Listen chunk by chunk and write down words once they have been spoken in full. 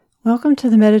Welcome to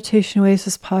the Meditation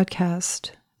Oasis podcast.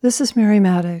 This is Mary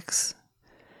Maddox.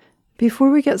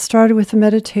 Before we get started with the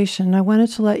meditation, I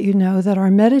wanted to let you know that our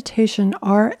Meditation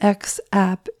RX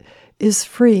app is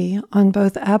free on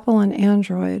both Apple and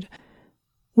Android.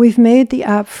 We've made the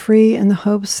app free in the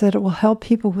hopes that it will help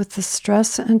people with the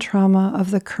stress and trauma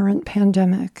of the current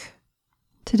pandemic.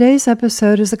 Today's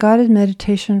episode is a guided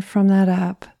meditation from that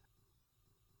app.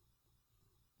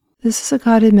 This is a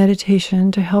guided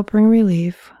meditation to help bring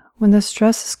relief when the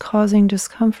stress is causing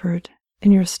discomfort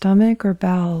in your stomach or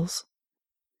bowels.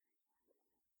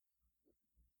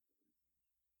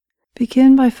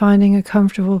 Begin by finding a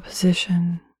comfortable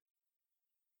position.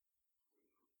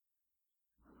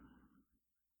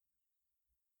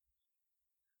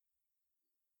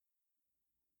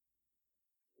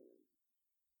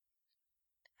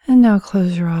 And now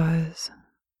close your eyes.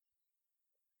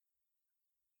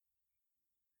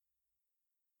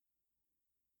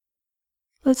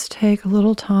 Let's take a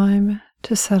little time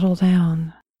to settle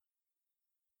down.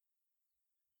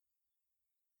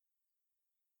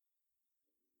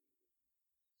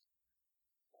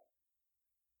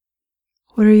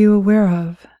 What are you aware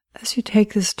of as you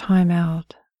take this time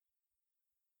out?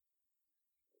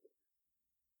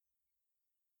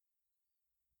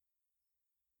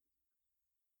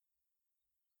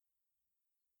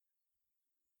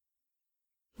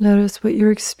 Notice what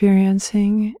you're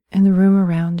experiencing in the room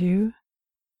around you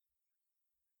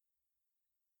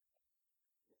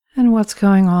and what's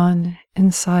going on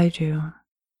inside you.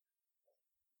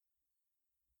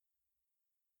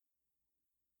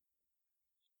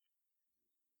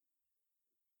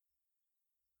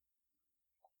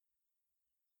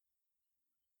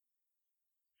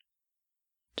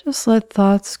 Just let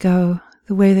thoughts go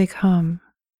the way they come,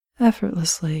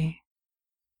 effortlessly.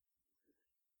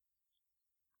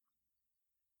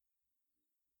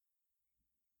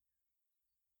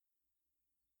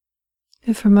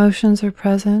 If emotions are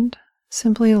present,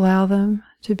 simply allow them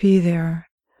to be there,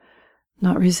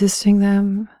 not resisting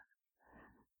them,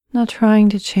 not trying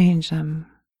to change them.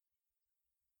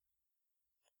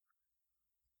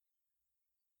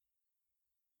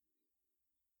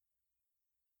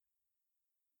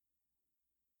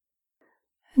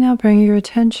 And now bring your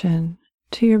attention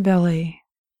to your belly.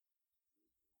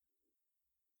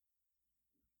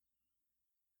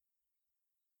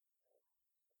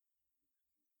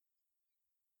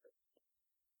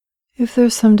 If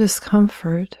there's some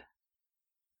discomfort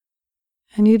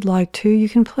and you'd like to, you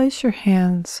can place your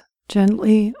hands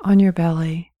gently on your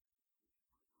belly.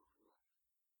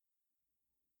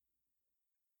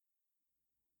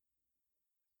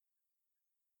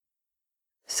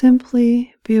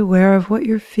 Simply be aware of what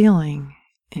you're feeling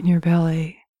in your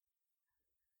belly.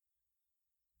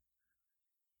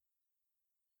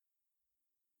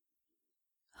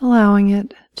 Allowing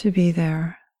it to be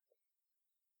there.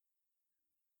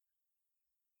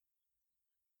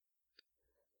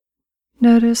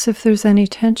 Notice if there's any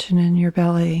tension in your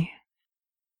belly.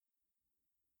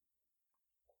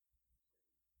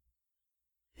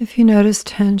 If you notice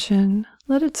tension,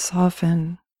 let it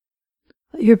soften.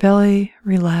 Let your belly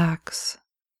relax.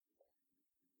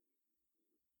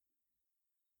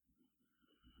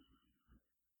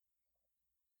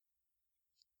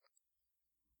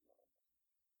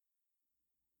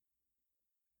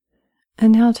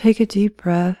 And now take a deep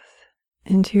breath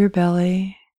into your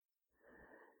belly,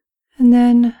 and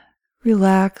then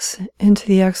relax into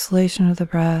the exhalation of the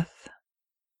breath.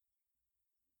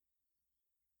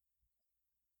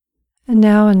 And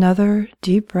now another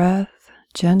deep breath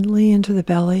gently into the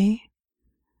belly.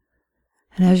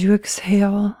 And as you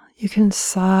exhale, you can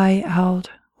sigh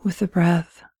out with the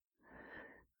breath.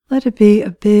 Let it be a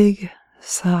big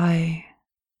sigh.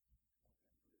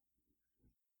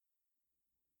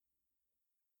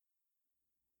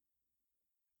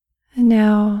 And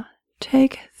now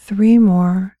take 3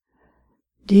 more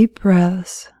deep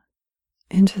breaths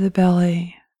into the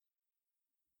belly.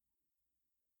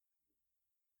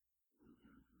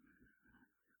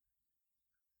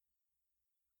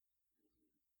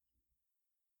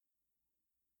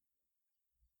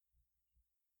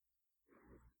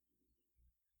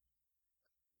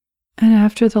 And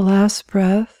after the last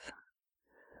breath,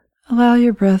 allow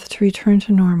your breath to return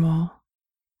to normal,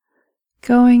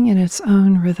 going in its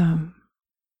own rhythm.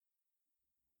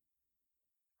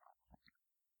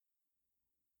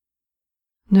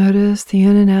 Notice the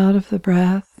in and out of the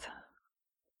breath,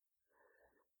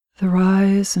 the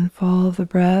rise and fall of the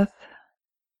breath.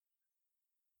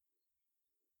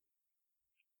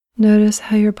 Notice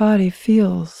how your body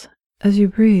feels as you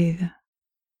breathe,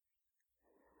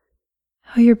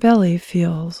 how your belly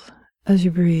feels as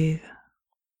you breathe.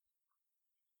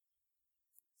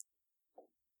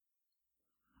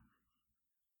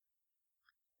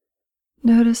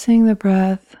 noticing the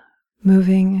breath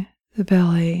moving the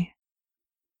belly.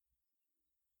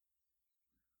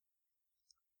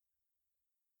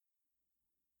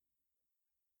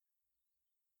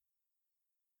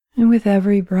 And with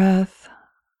every breath,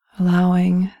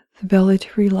 allowing the belly to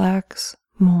relax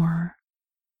more,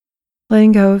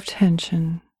 letting go of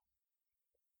tension.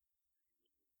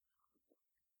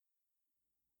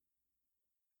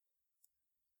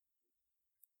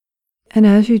 And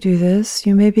as you do this,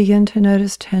 you may begin to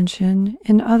notice tension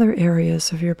in other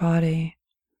areas of your body.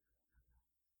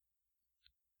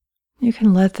 You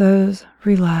can let those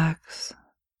relax.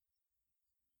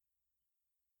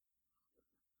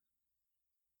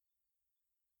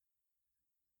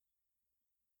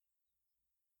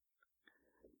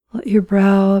 Let your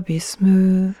brow be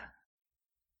smooth.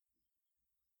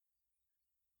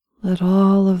 Let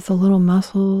all of the little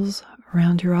muscles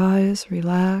around your eyes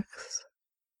relax.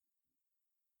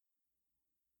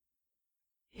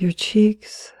 Your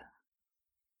cheeks,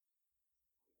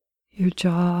 your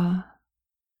jaw.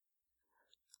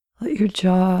 Let your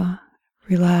jaw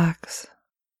relax.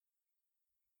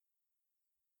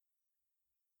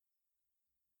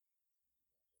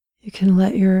 You can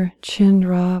let your chin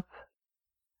drop.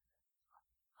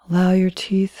 Allow your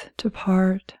teeth to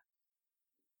part.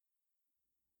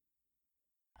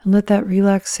 And let that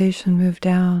relaxation move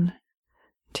down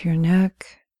to your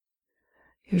neck,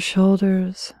 your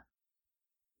shoulders,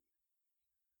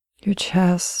 your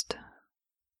chest,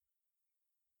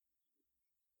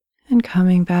 and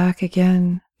coming back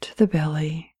again to the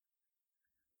belly.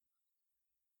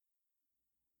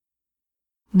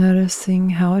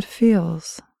 Noticing how it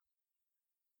feels.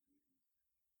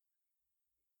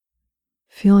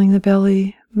 Feeling the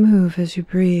belly move as you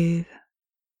breathe.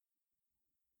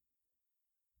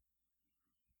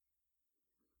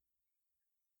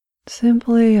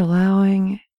 Simply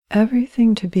allowing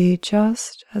everything to be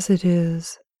just as it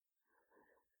is.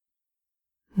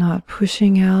 Not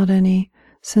pushing out any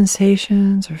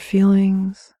sensations or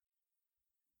feelings.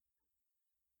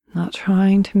 Not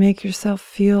trying to make yourself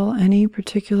feel any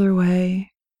particular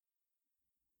way.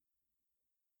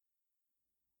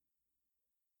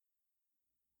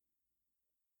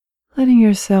 Letting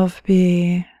yourself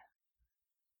be.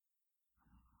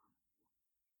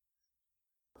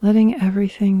 Letting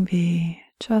everything be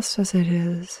just as it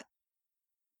is.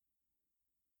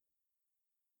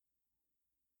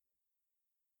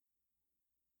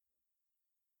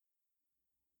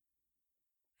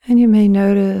 And you may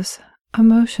notice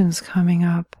emotions coming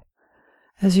up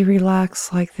as you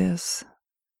relax like this.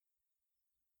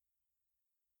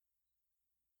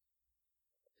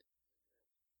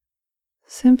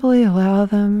 Simply allow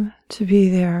them to be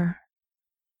there.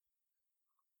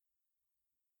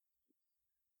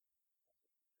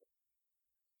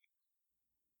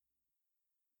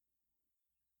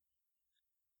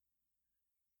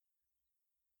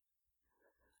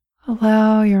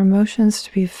 Allow your emotions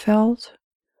to be felt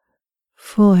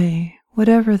fully,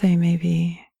 whatever they may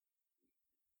be.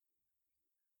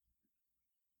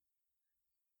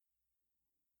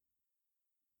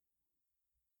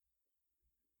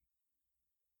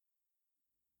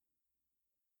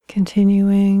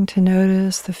 Continuing to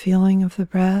notice the feeling of the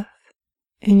breath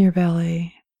in your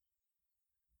belly.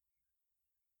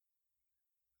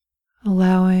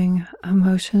 Allowing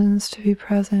emotions to be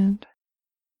present.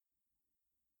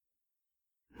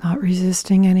 Not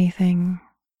resisting anything.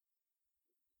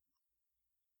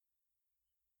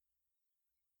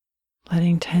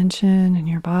 Letting tension in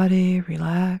your body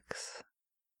relax.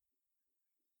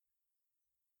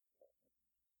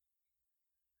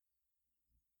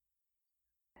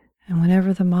 And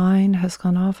whenever the mind has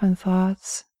gone off on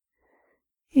thoughts,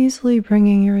 easily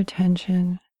bringing your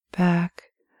attention back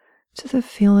to the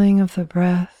feeling of the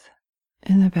breath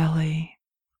in the belly.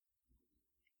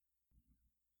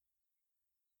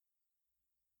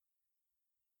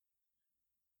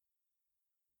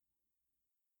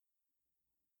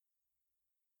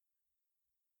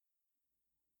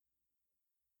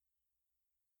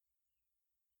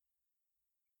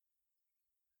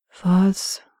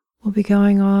 Thoughts will be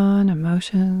going on,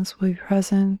 emotions will be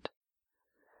present,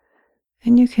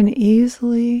 and you can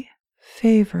easily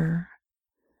favor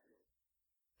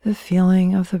the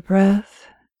feeling of the breath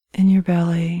in your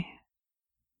belly.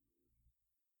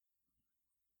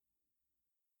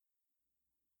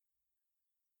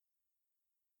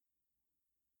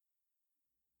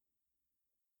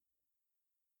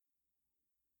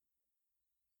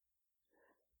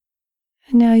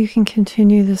 And now you can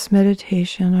continue this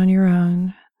meditation on your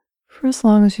own for as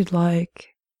long as you'd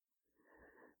like.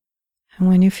 And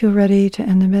when you feel ready to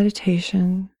end the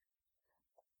meditation,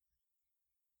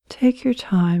 take your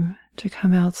time to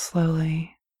come out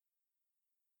slowly.